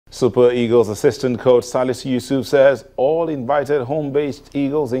Super Eagles assistant coach Salisu Yusuf says all invited home-based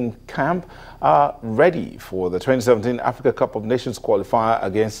Eagles in camp are ready for the 2017 Africa Cup of Nations qualifier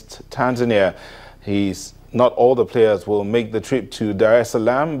against Tanzania. Not all the players will make the trip to Dar es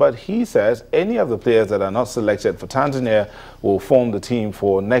Salaam, but he says any of the players that are not selected for Tanzania will form the team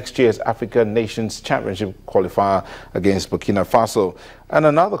for next year's Africa Nations Championship qualifier against Burkina Faso. And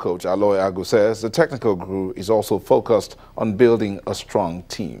another coach, Aloy Agu, says the technical crew is also focused on building a strong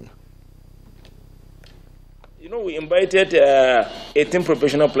team. You know, we invited 18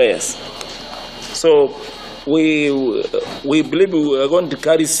 professional players. So we believe we are going to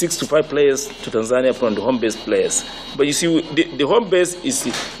carry 6 to 5 players to Tanzania from the home-based players. But you see, the home base is,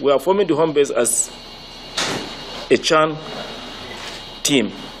 we are forming the home base as a CHAN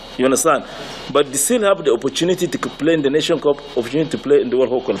team. You understand? But they still have the opportunity to play in the Nation Cup, opportunity to play in the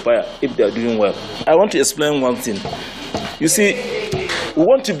World Cup qualifier if they are doing well. I want to explain one thing. You see, we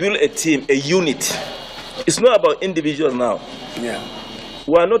want to build a team, a unit. It's not about individuals now. Yeah.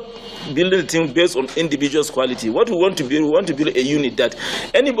 We are not building a team based on individuals' quality. What we want to build a unit that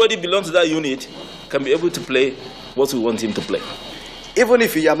anybody belongs to that unit can be able to play what we want him to play. Even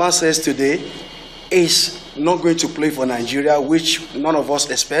if Yama says today is not going to play for Nigeria, which none of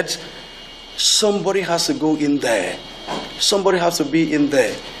us expect, somebody has to go in there. Somebody has to be in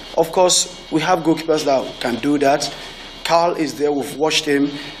there. Of course, we have goalkeepers that can do that. Carl is there, we've watched him.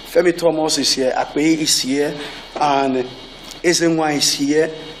 Femi Thomas is here, Akpe is here, and Ezenwa is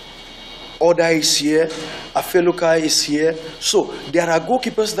here. Oda is here, Afeluka is here. So there are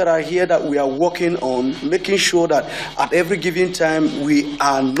goalkeepers that are here that we are working on, making sure that at every given time we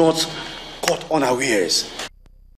are not caught unawares.